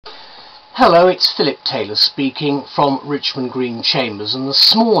Hello, it's Philip Taylor speaking from Richmond Green Chambers, and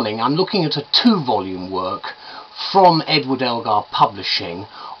this morning I'm looking at a 2-volume work from Edward Elgar Publishing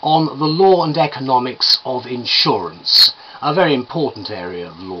on the law and economics of insurance, a very important area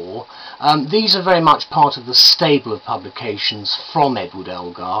of law. These are very much part of the stable of publications from Edward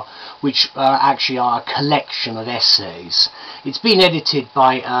Elgar, which actually are a collection of essays. It's been edited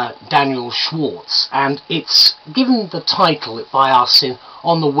by Daniel Schwarcz, and it's given the title by us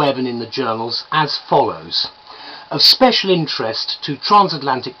on the web and in the journals as follows: of special interest to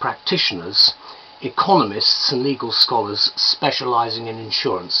transatlantic practitioners, economists and legal scholars specialising in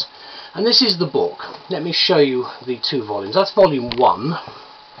insurance. And this is the book. Let me show you the 2 volumes. That's volume 1,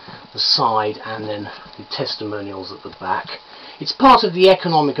 the side, and then the testimonials at the back. It's part of the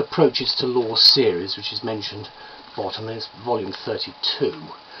Economic Approaches to Law series, which is mentioned at the bottom, and it's volume 32.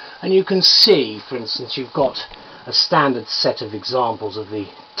 And you can see, for instance, you've got a standard set of examples of the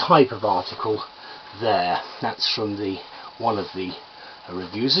type of article there. That's from one of the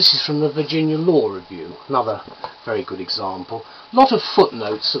reviews. This is from the Virginia Law Review, another very good example. A lot of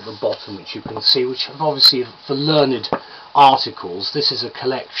footnotes at the bottom which you can see, which have obviously for learned articles. This is a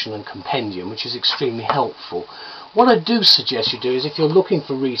collection and compendium which is extremely helpful. What I do suggest you do is, if you're looking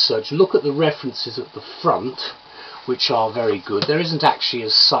for research, look at the references at the front, which are very good. There isn't actually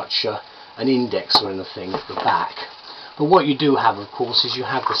as such an index or anything at the back, but what you do have, of course, is you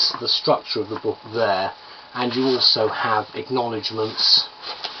have the structure of the book there, and you also have acknowledgements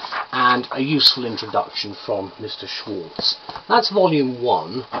and a useful introduction from Mr. Schwarcz. That's volume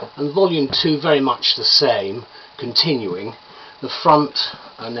 1, and volume 2 very much the same, continuing the front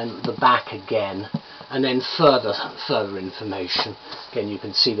and then the back again, and then further information. Again, you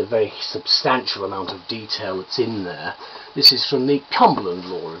can see the very substantial amount of detail that's in there. This is from the Cumberland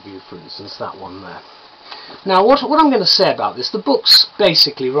Law Review, for instance, that one there. Now, what I'm going to say about this, the books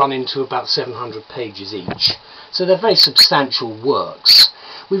basically run into about 700 pages each, so they're very substantial works.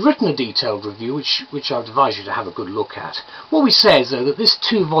 We've written a detailed review, which I would advise you to have a good look at. What we say is, though, that this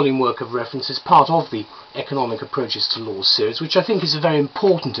 2-volume work of reference is part of the Economic Approaches to Law series, which I think is a very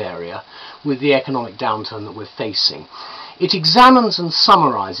important area with the economic downturn that we're facing. It examines and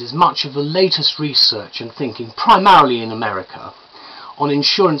summarises much of the latest research and thinking, primarily in America, on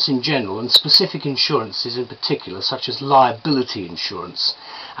insurance in general and specific insurances in particular, such as liability insurance.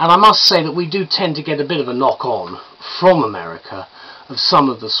 And I must say that we do tend to get a bit of a knock-on from America of some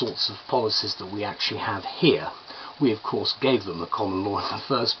of the sorts of policies that we actually have here. We, of course, gave them the common law in the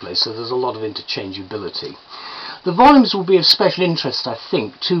first place, so there's a lot of interchangeability. The volumes will be of special interest, I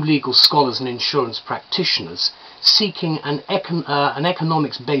think, to legal scholars and insurance practitioners seeking an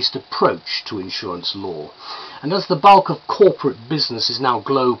economics-based approach to insurance law. And as the bulk of corporate business is now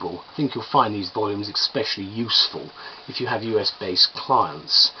global, I think you'll find these volumes especially useful if you have US-based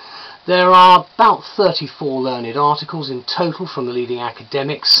clients. There are about 34 learned articles in total from the leading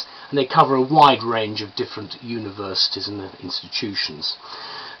academics, and they cover a wide range of different universities and institutions.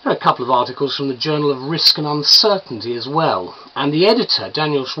 There are a couple of articles from the Journal of Risk and Uncertainty as well, and the editor,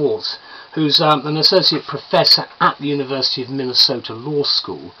 Daniel Schwarcz, who's an associate professor at the University of Minnesota Law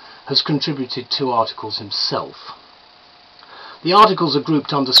School, has contributed 2 articles himself. The articles are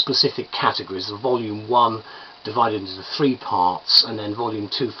grouped under specific categories. The volume 1 divided into 3 parts, and then volume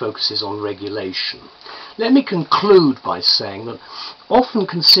 2 focuses on regulation. Let me conclude by saying that, often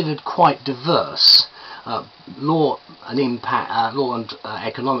considered quite diverse, law and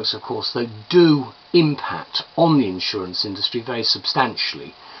economics, of course, though, do impact on the insurance industry very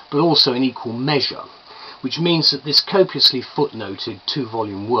substantially, but also in equal measure, which means that this copiously footnoted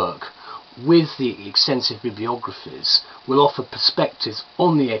 2-volume work with the extensive bibliographies will offer perspectives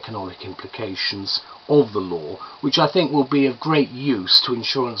on the economic implications of the law, which I think will be of great use to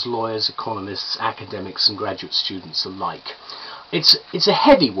insurance lawyers, economists, academics and graduate students alike. It's a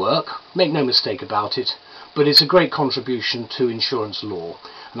heady work, make no mistake about it, but it's a great contribution to insurance law.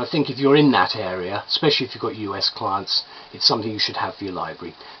 And I think if you're in that area, especially if you've got US clients, it's something you should have for your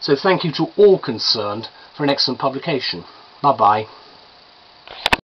library. So thank you to all concerned for an excellent publication. Bye-bye.